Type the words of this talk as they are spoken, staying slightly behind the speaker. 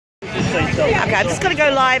Okay, I'm just going to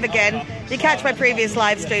go live again. If you catch my previous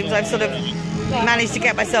live streams, I've sort of managed to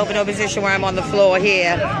get myself into a position where I'm on the floor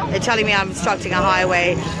here. They're telling me I'm obstructing a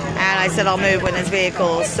highway, and I said I'll move when there's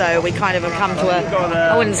vehicles. So we kind of have come to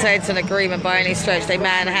I wouldn't say it's an agreement by any stretch. They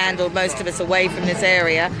manhandled most of us away from this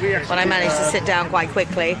area, but I managed to sit down quite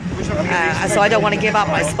quickly. So I don't want to give up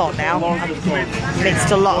my spot now. I'm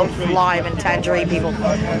mixed a lot of lime and tangerine people.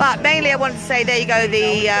 But mainly I want to say, there you go,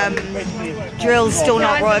 the drill's still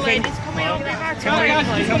not working.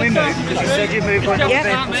 Can we move? Because you said you moved when your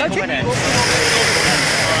vehicles coming in.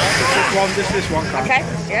 This one. Okay,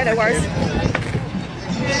 yeah, no worries.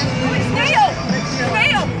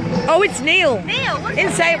 Neil! Oh, it's Neil. Neil, I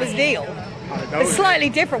didn't say it was Neil. It's slightly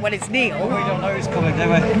different when it's Neil. We don't know who's coming, do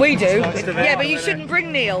we? We do. Yeah, but you shouldn't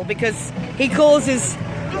bring Neil because he causes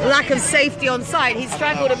lack of safety on site. He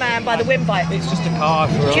strangled a man by the windpipe. It's just a car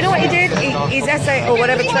for us. Do you know what he did? His essay or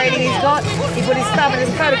whatever training he's got, he put his thumb and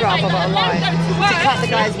his photograph of it online to cut the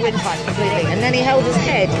guy's windpipe completely. And then he held his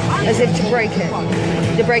head as if to break it,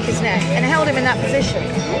 to break his neck, and held him in that position.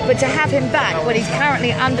 But to have him back when he's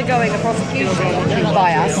currently undergoing a prosecution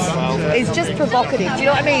by us is just provocative. Do you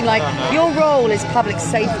know what I mean? Like, your role is public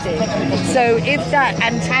safety. So if that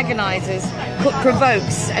antagonizes,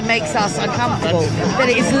 provokes and makes us uncomfortable, then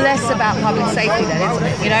it is less about public safety then, isn't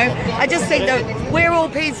it? You know? I just think that we're all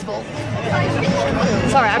peaceful.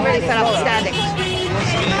 Sorry, I'm really fed up with standing.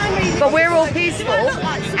 But we're all peaceful,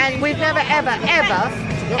 and we've never, ever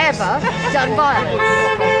done violence.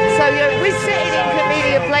 So, you know, we sit in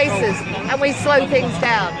inconvenient places and we slow things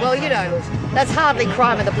down. Well, you know, that's hardly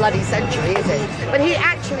crime of the bloody century, is it? But he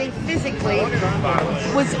actually physically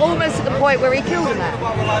was almost at the point where he killed a man.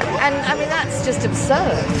 And I mean, that's just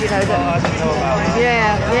absurd, you know.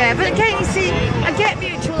 Yeah. But again, you see, I get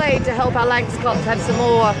mutual aid to help our Lancashire cops have some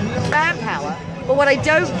more manpower. But what I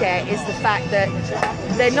don't get is the fact that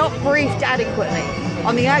they're not briefed adequately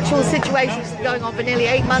on the actual situations going on for nearly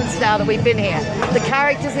 8 months now that we've been here. The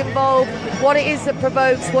characters involved, what it is that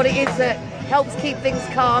provokes, what it is that helps keep things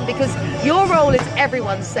calm, because your role is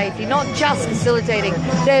everyone's safety, not just facilitating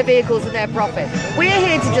their vehicles and their profit. We're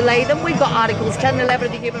here to delay them. We've got Articles 10 and 11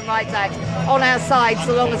 of the Human Rights Act on our side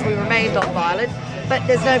so long as we remain non-violent. But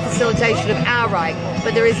there's no facilitation of our right,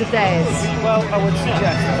 but there is of theirs. Well, I would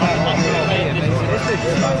suggest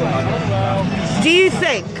Do you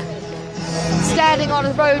think standing on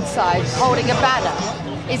a roadside holding a banner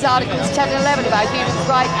is Articles 10 and 11 about Human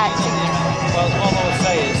Rights Act? Well, all I would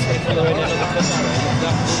say is, if we were in another country,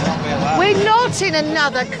 that should not be allowed. We're not in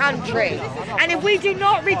another country. And if we do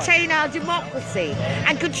not retain our democracy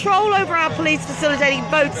and control over our police facilitating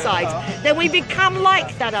both sides, then we become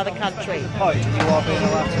like that other country. You are being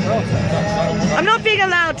allowed to protest. I'm not being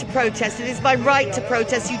allowed to protest. It is my right to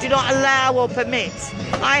protest. You do not allow or permit.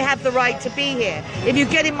 I have the right to be here. If you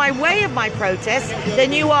get in my way of my protest,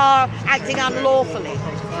 then you are acting unlawfully.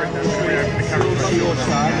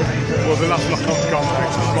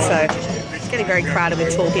 So, it's getting very crowded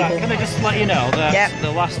with tall people. Can I just let you know that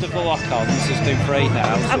the last of the lock-ons has been free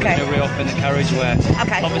now, so we're going to reopen the carriageway.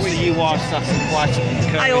 Okay. Obviously you are sat in quite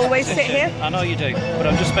a I always sit here. I know you do, but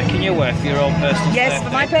I'm just making you aware for your own personal safety. Yes,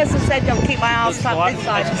 but my person said don't keep my arse tucked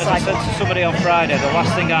inside the I said to somebody on Friday, the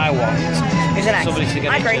last thing I want is an somebody to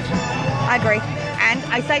get injured. I agree. And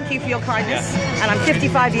I thank you for your kindness. And I'm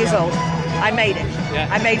 55 years old. I made it. Yeah.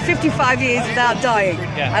 I made 55 years without dying,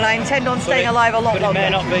 and I intend on staying alive a lot longer. But it may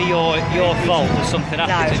not be your fault that something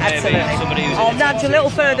happens. No, absolutely. It may be somebody who's I'll nudge a little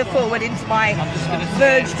further forward into my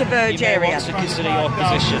verge-to-verge area. You may want to consider your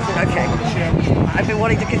position. Okay. I've been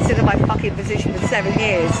wanting to consider my fucking position for 7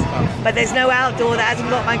 years, but there's no outdoor that hasn't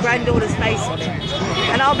got my granddaughter's face on it.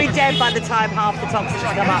 And I'll be dead by the time half the toxins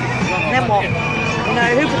come up. And then what? You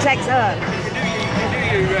know, who protects her?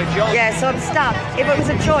 Yeah, so I'm stuck. If it was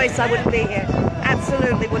a choice, I wouldn't be here.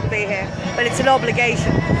 Absolutely wouldn't be here. But it's an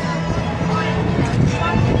obligation.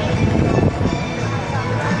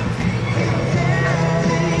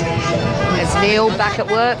 There's Neil back at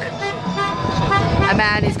work. A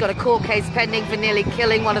man who's got a court case pending for nearly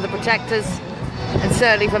killing one of the protectors, and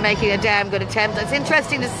certainly for making a damn good attempt. It's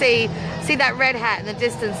interesting to see that red hat in the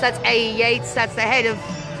distance. That's A.E. Yates. That's the head of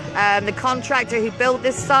the contractor who built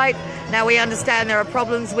this site. Now we understand there are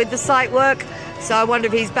problems with the site work, so I wonder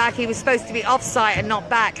if he's back. He was supposed to be off-site and not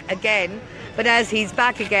back again, but as he's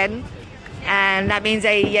back again, and that means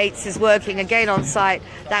A.E. Yates is working again on site,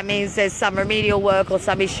 that means there's some remedial work or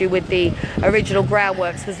some issue with the original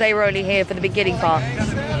groundworks, because they were only here for the beginning part.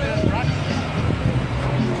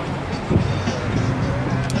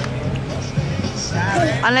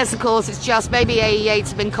 Unless, of course, it's just maybe A.E. Yates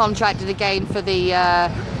has been contracted again for the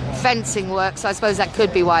fencing work, so I suppose that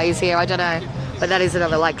could be why he's here. I don't know. But that is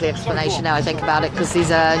another likely explanation now I think about it, because these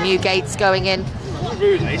are new gates going in.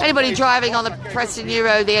 Anybody driving on the Preston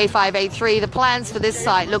Euro, the A5, A3, the plans for this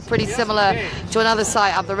site look pretty similar to another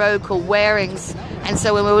site up the road called Warings. And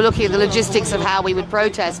so when we were looking at the logistics of how we would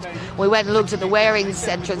protest, we went and looked at the Warings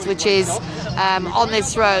entrance, which is on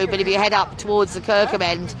this road, but if you head up towards the Kirkham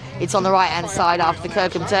end, it's on the right-hand side after the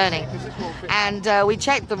Kirkham turning. And we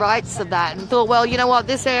checked the rights of that and thought, well, you know what,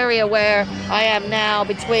 this area where I am now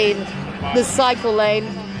between the cycle lane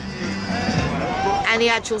and the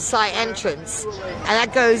actual site entrance, and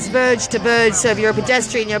that goes verge to verge, so if you're a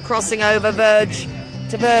pedestrian you're crossing over verge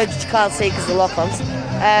to verge. You can't see because the lock-ons.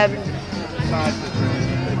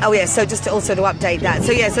 Oh yeah, so just also to update that,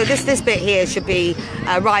 so yeah, so this bit here should be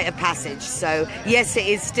a right of passage. So yes, it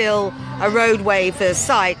is still a roadway for the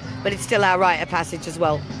site, but it's still our right of passage as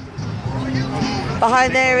well.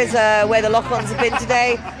 Behind there is where the lock-ons have been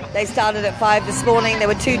today. They started at 5 this morning. There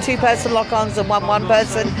were two two-person lock-ons and one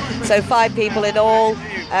person, so 5 people in all.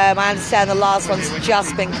 I understand the last one's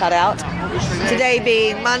just been cut out. Today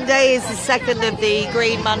being Monday is the second of the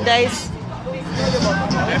Green Mondays.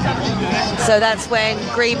 So that's when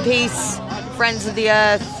Greenpeace, Friends of the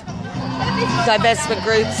Earth, divestment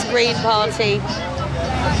groups, Green Party,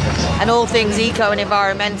 and all things eco and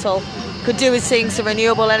environmental could do with seeing some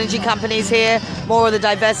renewable energy companies here, more of the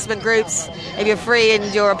divestment groups. If you're free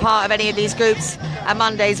and you're a part of any of these groups, and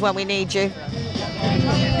Monday's when we need you.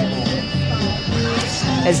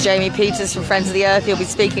 There's Jamie Peters from Friends of the Earth. He'll be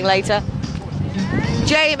speaking later.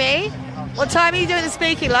 Jamie, what time are you doing the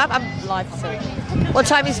speaking, love? I'm live, sorry. What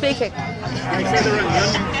time are you speaking?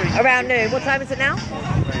 Around noon. What time is it now?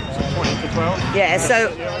 20 to 12. Yeah, so,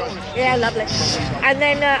 yeah, lovely. And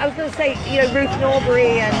then I was going to say, you know, Ruth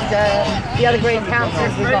Norbury and the other Green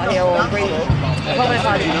councillors we've got here, or Green,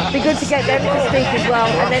 it'd be good to get them to speak as well,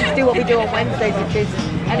 and then to do what we do on Wednesdays, which is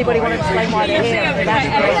anybody want to explain why they're here. That's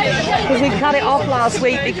great. Because we cut it off last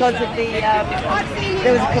week because of the,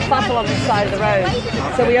 there was a kerfuffle on this side of the road,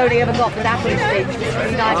 so we only ever got the Napoli speech, which is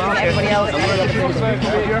really nice for everybody else.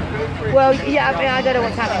 Well, yeah, I mean, I don't know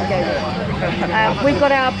what's happening with we've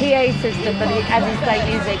got our PA system, but as he's playing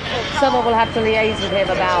music, someone will have to liaise with him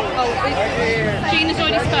about. Gina's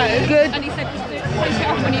already spoke. Good. And he said just do it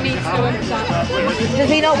off when he needs to. Does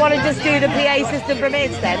he not want to just do the PA system from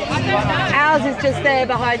his then? Ours is just there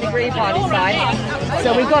behind the Green Party sign,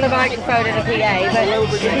 so we've got a microphone and a PA, but it'd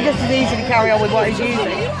be just as easy to carry on with what he's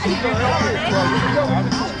using.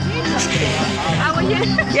 How are you?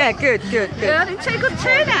 Yeah, good. Good. It's a good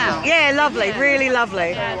turnout. Yeah, lovely, really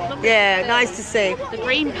lovely. Yeah, nice to see. The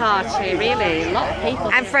Green Party, really, a lot of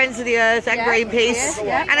people. And Friends of the Earth and Greenpeace.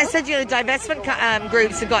 Yeah. And I said, you know, divestment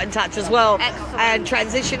groups have got in touch as well. Excellent. And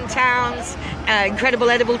transition towns, incredible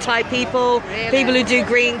edible type people, Really? people who do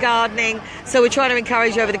green gardening. So we're trying to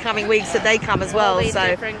encourage over the coming weeks that they come as well. All So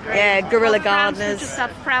different groups. yeah, guerrilla France, gardeners. we've just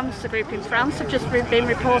had France, the group in France, have just been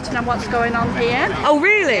reporting on what's going on here. Oh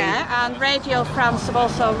really? Yeah, and Radio France have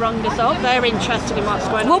also rung us up. They're interested in what's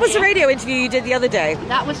going on. What was the here. radio interview you did the other day?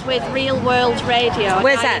 That was with Real World Radio. a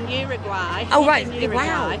Where's guy that? In Uruguay. Oh, He's right. in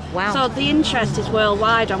Uruguay. Wow. So the interest is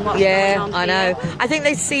worldwide on what's going on I know. here. I think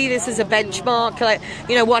they see this as a benchmark. Like,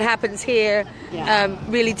 you know, what happens here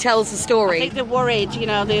really tells the story. I think they're worried, you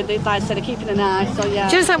know, they like I said, they're keeping an eye, so yeah.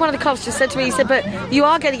 Just like one of the cops just said to me, he said, but you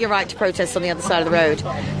are getting your right to protest on the other side of the road.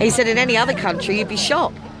 And he said, in any other country, you'd be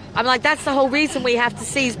shot. I'm like, that's the whole reason we have to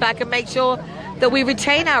seize back and make sure that we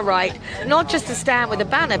retain our right, not just to stand with a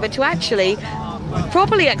banner, but to actually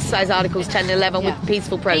properly exercise Articles 10 and 11 with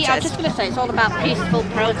peaceful protest. Yeah, I'm just going to say, it's all about peaceful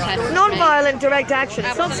protest. Non-violent direct action.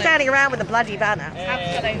 It's not standing around with a bloody banner.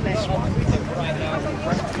 Absolutely.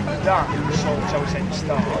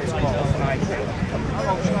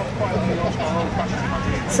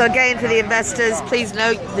 So again, for the investors, please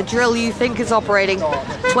note the drill you think is operating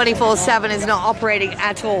 24/7 is not operating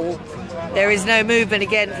at all. There is no movement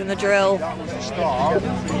again from the drill.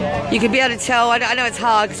 You can be able to tell, I know it's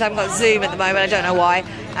hard because I haven't got Zoom at the moment, I don't know why,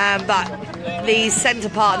 but the centre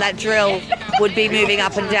part of that drill would be moving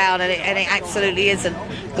up and down, and it absolutely isn't,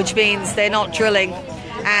 which means they're not drilling.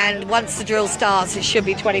 And once the drill starts, it should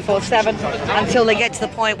be 24/7 until they get to the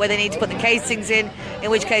point where they need to put the casings in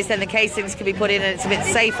which case then the casings can be put in and it's a bit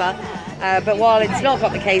safer. But while it's not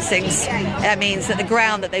got the casings, that means that the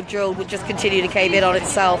ground that they've drilled would just continue to cave in on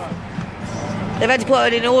itself. They've had to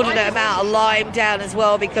put an inordinate amount of lime down as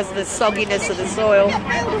well because of the sogginess of the soil.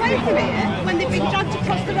 When they've been dragged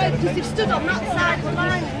across the road because they've stood on that side of the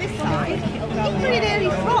line and this side, he pretty nearly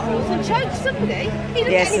throttles and chokes somebody.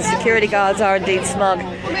 Yes, the security guards are indeed smug.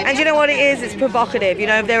 And you know what it is? It's provocative. You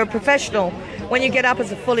know, if they're a professional when you get up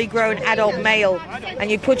as a fully grown adult male and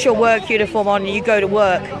you put your work uniform on and you go to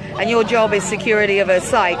work and your job is security of a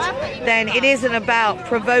site, then it isn't about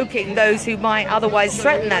provoking those who might otherwise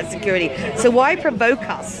threaten that security. So why provoke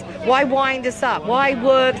us? Why wind us up? Why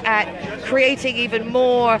work at creating even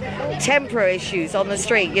more temper issues on the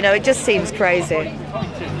street? You know, it just seems crazy. If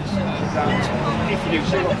you do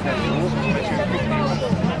see what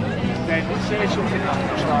then say something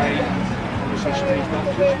which obviously Steve's not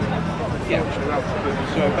just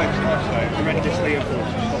so basically horrendously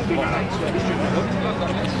enforced stop doing that.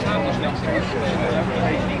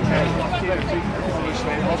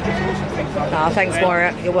 Thanks,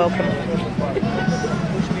 Maura. You're welcome.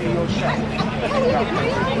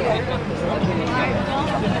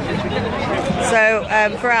 So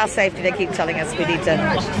for our safety, they keep telling us we need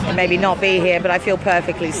to maybe not be here, but I feel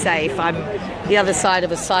perfectly safe. I'm the other side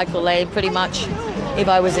of a cycle lane pretty much. If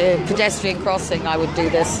I was a pedestrian crossing, I would do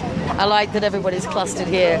this. I like that everybody's clustered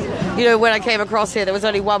here. You know, when I came across here, there was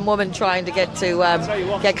only one woman trying to get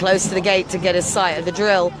close to the gate to get a sight of the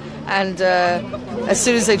drill. And as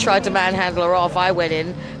soon as they tried to manhandle her off, I went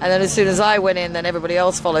in. And then as soon as I went in, then everybody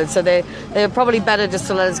else followed. So they're probably better just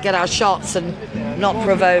to let us get our shots and not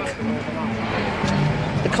provoke.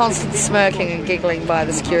 The constant smirking and giggling by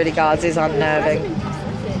the security guards is unnerving.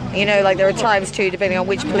 You know, like there are times too, depending on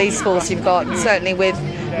which police force you've got, and certainly with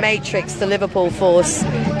Matrix, the Liverpool force,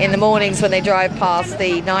 in the mornings when they drive past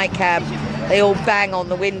the night cab, they all bang on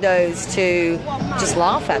the windows to just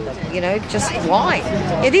laugh at them, you know, just why?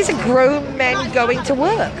 Yeah, these are grown men going to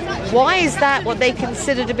work. Why is that what they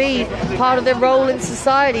consider to be part of their role in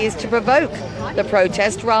society, is to provoke the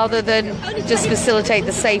protest rather than just facilitate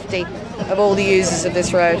the safety of all the users of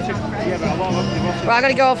this road? Well, I'm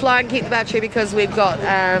going to go offline and keep the battery because we've got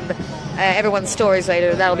everyone's stories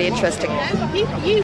later. That'll be interesting.